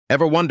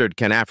Ever wondered,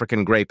 can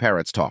African gray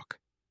parrots talk?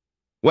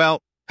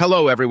 Well,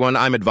 hello everyone,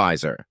 I'm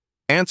Advisor.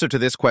 Answer to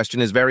this question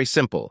is very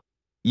simple.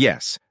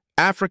 Yes,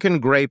 African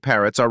gray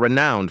parrots are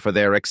renowned for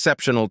their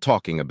exceptional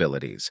talking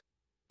abilities.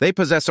 They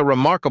possess a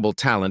remarkable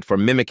talent for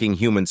mimicking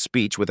human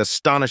speech with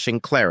astonishing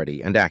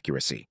clarity and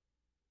accuracy.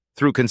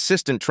 Through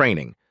consistent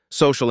training,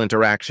 social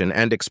interaction,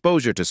 and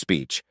exposure to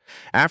speech,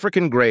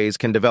 African grays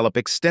can develop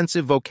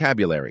extensive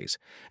vocabularies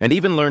and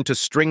even learn to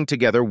string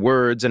together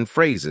words and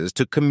phrases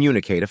to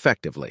communicate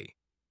effectively.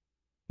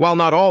 While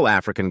not all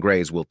African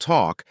grays will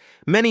talk,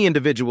 many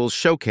individuals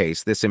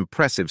showcase this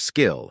impressive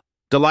skill,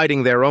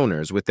 delighting their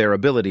owners with their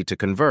ability to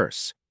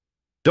converse.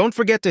 Don't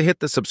forget to hit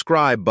the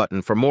subscribe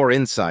button for more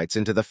insights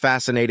into the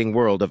fascinating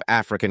world of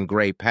African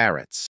gray parrots.